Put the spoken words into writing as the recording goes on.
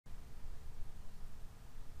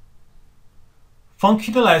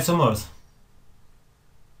Functional isomers.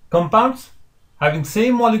 Compounds having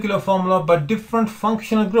same molecular formula but different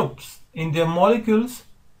functional groups in their molecules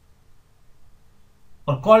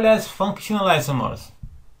are called as functional isomers,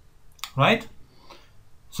 right?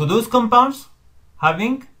 So those compounds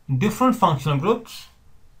having different functional groups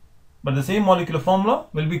but the same molecular formula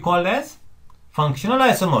will be called as functional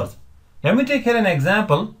isomers. Let me take here an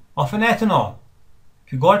example of an ethanol.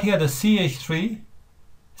 If you got here the CH3,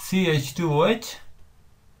 CH2OH,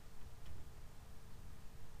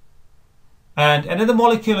 and another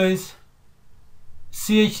molecule is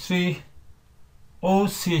CH3OCH3.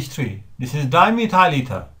 This is dimethyl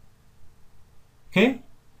ether. Okay.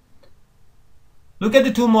 Look at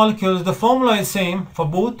the two molecules. The formula is same for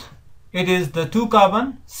both. It is the 2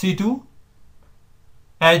 carbon C2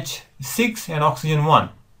 H6 and oxygen 1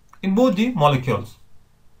 in both the molecules.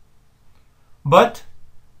 But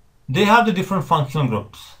they have the different functional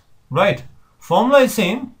groups, right? Formula is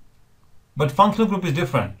same, but functional group is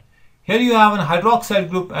different. Here you have an hydroxide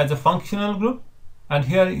group as a functional group, and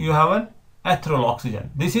here you have an ethyl oxygen.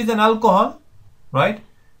 This is an alcohol, right?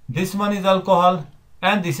 This one is alcohol,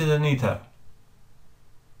 and this is an ether.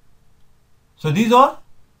 So these are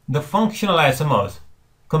the functional isomers.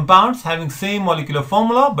 Compounds having same molecular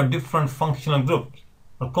formula but different functional groups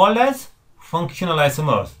are called as functional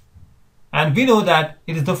isomers. And we know that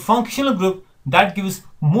it is the functional group that gives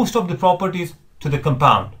most of the properties to the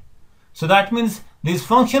compound. So that means these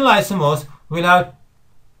functional isomers will have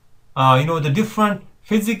the different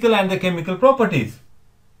physical and the chemical properties.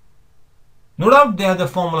 No doubt they have the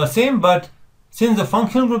formula same, but since the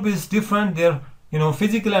functional group is different, their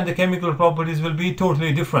physical and the chemical properties will be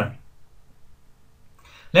totally different.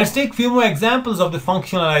 Let's take few more examples of the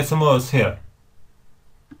functional isomers here.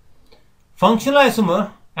 Functional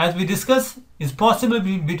isomer, as we discussed, is possible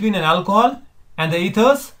between an alcohol and the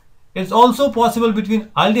ethers. It's also possible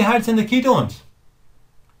between aldehydes and the ketones.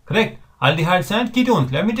 Correct? Aldehydes and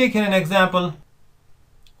ketones. Let me take here an example.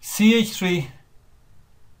 CH3,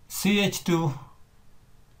 CH2,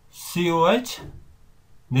 COH.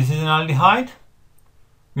 This is an aldehyde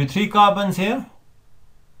with 3 carbons here,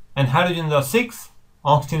 and hydrogens are 6,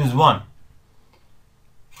 oxygen is 1.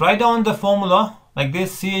 Write down the formula like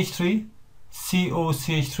this: CH3,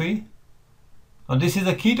 COCH3. Now this is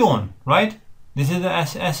a ketone, right? This is the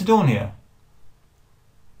acetone here.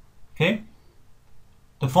 Okay.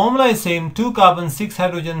 The formula is same: 2 carbons, 6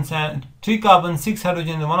 hydrogens, and 3 carbons, 6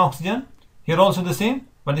 hydrogens, and 1 oxygen. Here also the same,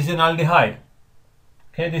 but this is an aldehyde.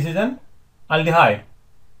 Okay, this is an aldehyde.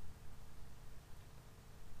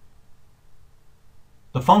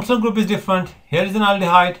 The functional group is different. Here is an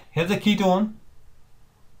aldehyde, here is a ketone.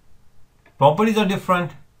 Properties are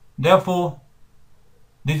different. Therefore,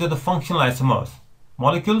 these are the functional isomers.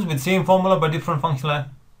 Molecules with same formula but different functional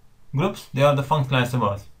groups, they are the functional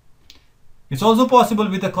isomers. It's also possible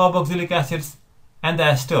with the carboxylic acids and the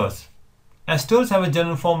esters. Esters have a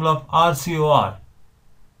general formula of RCOR,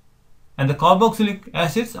 and the carboxylic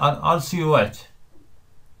acids are RCOH.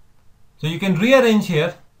 So you can rearrange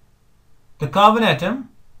here the carbon atom.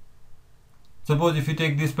 Suppose if you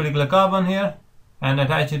take this particular carbon here and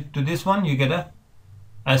attach it to this one, you get a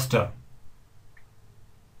ester.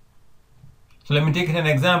 So let me take an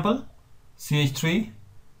example: CH3,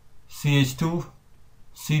 CH2,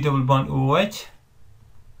 C double bond OH,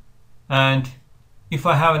 and if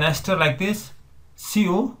I have an ester like this,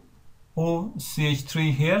 CO,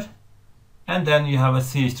 OCH3 here, and then you have a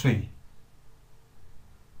CH3.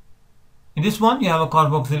 In this one you have a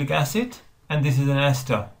carboxylic acid, and this is an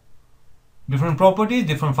ester. Different properties,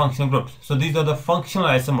 different functional groups. So these are the functional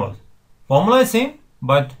isomers. Formula is same,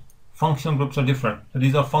 but functional groups are different. So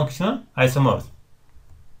these are functional isomers.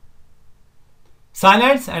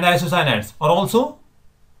 Cyanides and isocyanides are also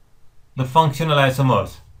the functional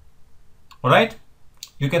isomers. Alright,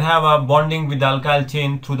 you can have a bonding with the alkyl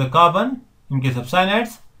chain through the carbon in case of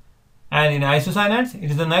cyanides, and in isocyanides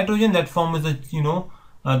it is the nitrogen that forms the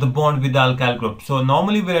the bond with the alkyl group. So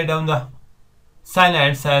normally we write down the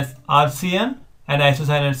cyanides as RCN and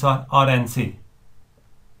isocyanides are RNC.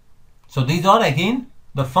 So these are again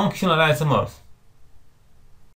the functional isomers.